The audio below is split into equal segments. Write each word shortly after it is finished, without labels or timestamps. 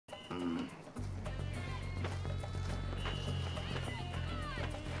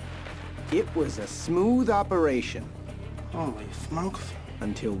It was a smooth operation. Holy smokes.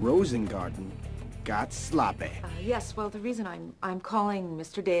 Until Rosengarten got sloppy. Yes, well, the reason I'm calling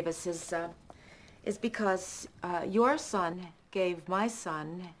Mr. Davis is because your son gave my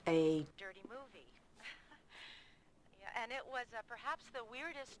son a dirty movie. Yeah, and it was perhaps the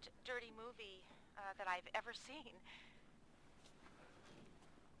weirdest dirty movie that I've ever seen.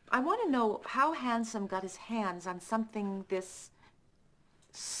 I want to know how Handsome got his hands on something this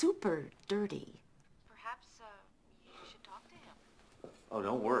super dirty. Perhaps you should talk to him. Oh,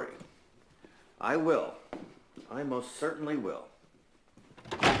 don't worry. I will. I most certainly will.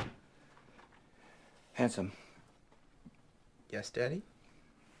 Handsome. Yes, Daddy?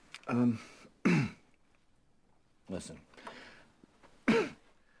 Listen.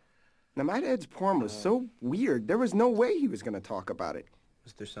 Now, my dad's porn was so weird, there was no way he was going to talk about it.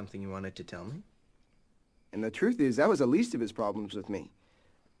 Was there something you wanted to tell me? And the truth is, that was the least of his problems with me.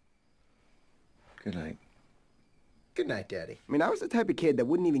 Good night. Good night, Daddy. I mean, I was the type of kid that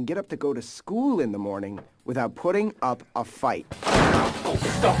wouldn't even get up to go to school in the morning without putting up a fight. Oh,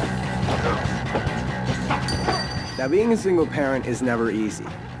 stop! Now, being a single parent is never easy,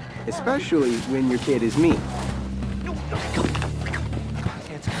 especially when your kid is me.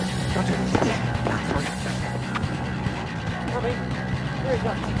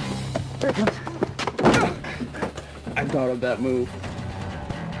 I thought of that move.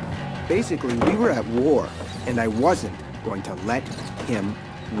 Basically, we were at war, and I wasn't going to let him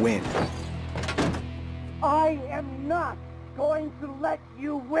win. I am not going to let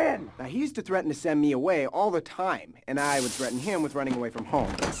you win! Now, he used to threaten to send me away all the time, and I would threaten him with running away from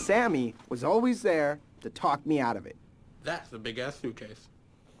home. But Sammy was always there to talk me out of it. That's a big-ass suitcase.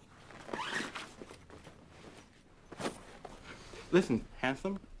 Listen,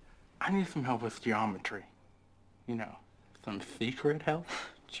 Handsome, I need some help with geometry. You know, some secret help.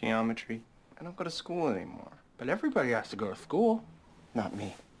 Geometry. I don't go to school anymore. But everybody has to go to school. Not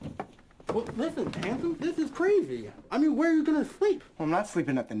me. Well, listen, Handsome, this is crazy. I mean, where are you gonna sleep? Well, I'm not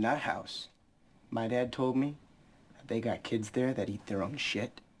sleeping at the nut house. My dad told me that they got kids there that eat their own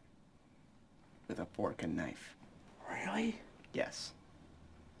shit with a fork and knife. Really? Yes.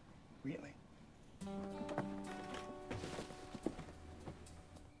 Really.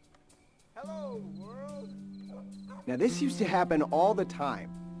 Hello, world! Now, this used to happen all the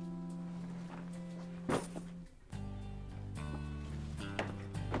time.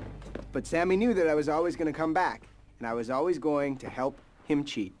 But Sammy knew that I was always going to come back, and I was always going to help him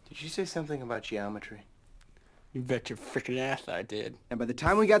cheat. Did you say something about geometry? You bet your freaking ass I did. And by the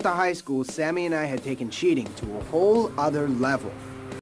time we got to high school, Sammy and I had taken cheating to a whole other level.